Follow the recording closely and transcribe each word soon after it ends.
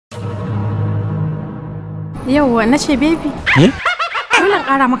Yauwa na ce baby. Dole in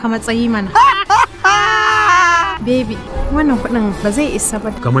ƙara maka matsayi mana. Baby, wannan kuɗin ba zai isa ba.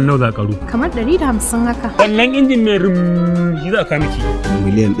 Kamar nawa za karu? Kamar 150 haka. Wannan injin mai rum shi za ka miki.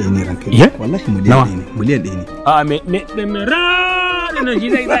 Miliyan 1 ne ranka. Wallahi miliyan 1 ne. Miliyan 1 ne. A me ra nan shi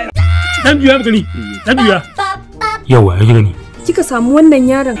zai. Dan biya maka ni. Dan biya. Yawa, ya gani. Kika samu wannan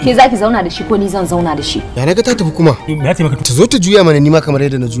yaron ke zaki zauna da shi ko ni zan zauna da shi? Ya naga ta tafi kuma. Ya ce maka ta zo ta juya mana nima kamar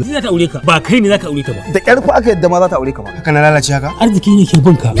yadda na juya. Ni za ta aure ka. Ba kai ne za ka aure ka ba. Da ƙyar ku aka yadda ma za ta aure ka ba. Haka na lalace haka? Arziki ne ke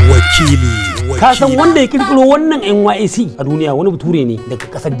bin ka. Wakili. Ka san wanda ya kirkiro wannan NYC a duniya wani bature ne daga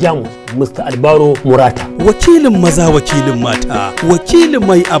kasar Jamus, Mr. Albaro Murata. Wakilin maza wakilin mata, wakilin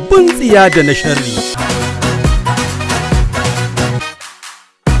mai abin tsiya da na sharri.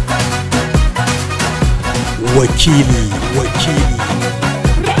 Wakili.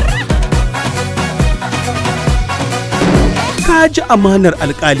 Ka ji amanar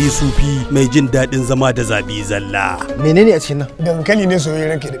alkali sufi mai jin daɗin zama da zabi zalla. Menene a cikin nan? Dankali ne soyayyen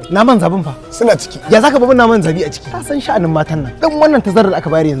ranke da Naman zabin fa? suna ciki. Ya zaka babu naman zabi a ciki? Ka san sha'anin matan nan. Dan wannan tazarar da aka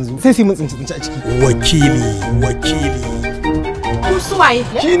bayar yanzu sai su yi mun tsinci a ciki. Wakili. Ku suwaye?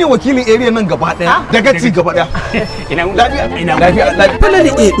 Shine wakilin area nan gaba daya. Daga ci gaba daya. Lafiya.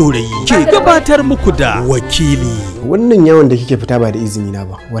 Falale A Ɗorayi ke gabatar muku da Wakili. Wannan yawon da kike fita ba da izini na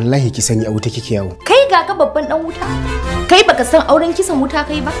ba. Wallahi ki sani a wuta kike yawo. Kai ga ka babban dan wuta. Kai baka san auren kisan wuta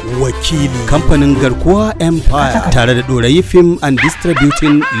kai ba? Wakili. Kamfanin Garkuwa Empire tare da Ɗorayi Film and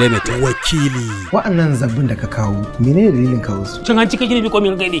Distributing Limited. Wakili. Wa'annan zabbin da ka kawo, menene dalilin kawo su? Cin hanci kake ne ko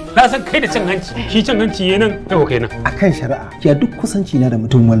min kai ne? Na san kai da cin hanci. Shi cin hanci yayin nan kai nan. Akan shari'a, kiya duk kusanci na da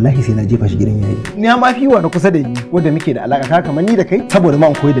mutum wallahi sai na jefa shi gidan yayi. Ni ma fi wa na kusa da ni wanda muke da alaka ka kamar ni da kai saboda ma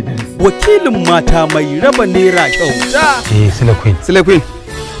an koyi da darasi. Wakilin mata mai raba naira kyauta. Sile Queen.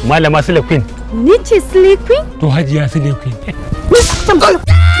 Malama Sile Queen. Ni ce Slay Queen? To Hajiya Sile Queen.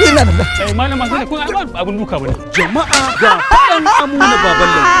 Ina da Malama Sile Queen abun duka bane. Jama'a ga faɗan amuna baban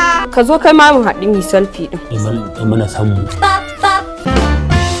lau. Ka zo kai ma mu haɗu mi selfie din. Mana san mu.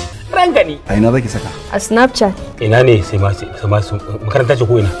 Rangani. A ina zaki saka? A Snapchat. Ina ne sai ma su makaranta ce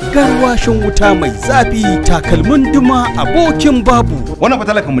ko ina. Garwashin wuta mai zafi takalmin duma abokin babu. Wannan fa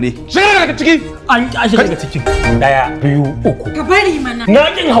talakan mu ne. Shiga daga ciki. An kashi daga cikin. 1, 2, 3. Ka bari mana.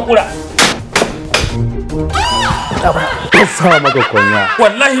 Na kin hakura. Sa maka konya.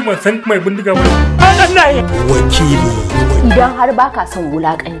 Wallahi ban san mai bindiga ba. Allah. Wakili. Idan har baka son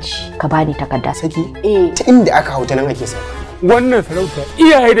wulakanci ka bani takarda. Saki? Ta inda aka hauta nan ake sauka. Wannan sarauta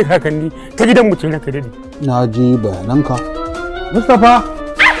iyaye da kakanni ta gidan mu ce na kadade. Na ji bayananka. Mustapha.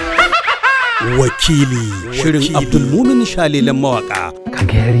 Wakili. Shirin Abdulmumin Shalilan mawaka. Ka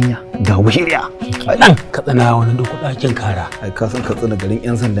ga yarinya ga wuriya. Dan ka tsana wani duk ɗakin kara. Ai ka san ka tsina garin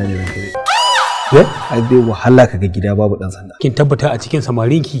yan sanda ne ranke. Ai dai wahala kaga gida babu dan sanda. Kin tabbata a cikin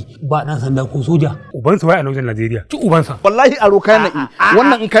samarinki ba dan sanda ko soja? Ubansa wai a wajen Najeriya. Ki ubansa. Wallahi aro kayan na'i.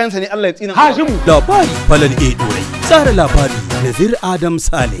 Wannan in kayansa ne Allah ya tsina. Hashimu. Labari Falal A Ɗorayi. Tsara labari Nazir Adam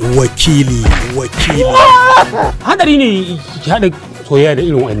Sale. Wakili. Hadari ne ki hada soyayya da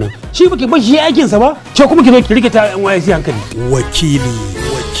irin wannan. Shi baki ba shi aikin sa ba? Ke kuma ki zo ki rikita yan waye hankali. Wakili.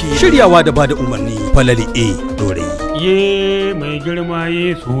 Shiryawa da bada umarni Falal A Ɗorayi. Ye mai girma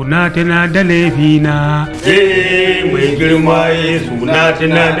Yesu na tana da laifina. Ye mai girma Yesu na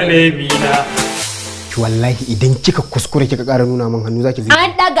tana da laifina. Wallahi idan kika kuskure kika ƙara nuna min hannu zaki zai.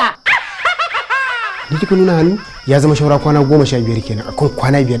 An daga. Ni kika nuna hannu ya zama shaura kwana 15 kenan akan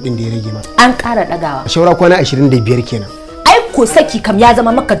kwana 5 din da ya rage ma. An ƙara dagawa. Shaura kwana 25 kenan. Ai ko saki kam ya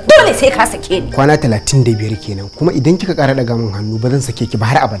zama maka dole sai ka sake ni. Kwana 35 kenan kuma idan kika ƙara daga min hannu ba zan sake ki ba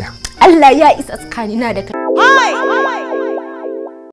har abada. Allah ya isa tsakanina da kai.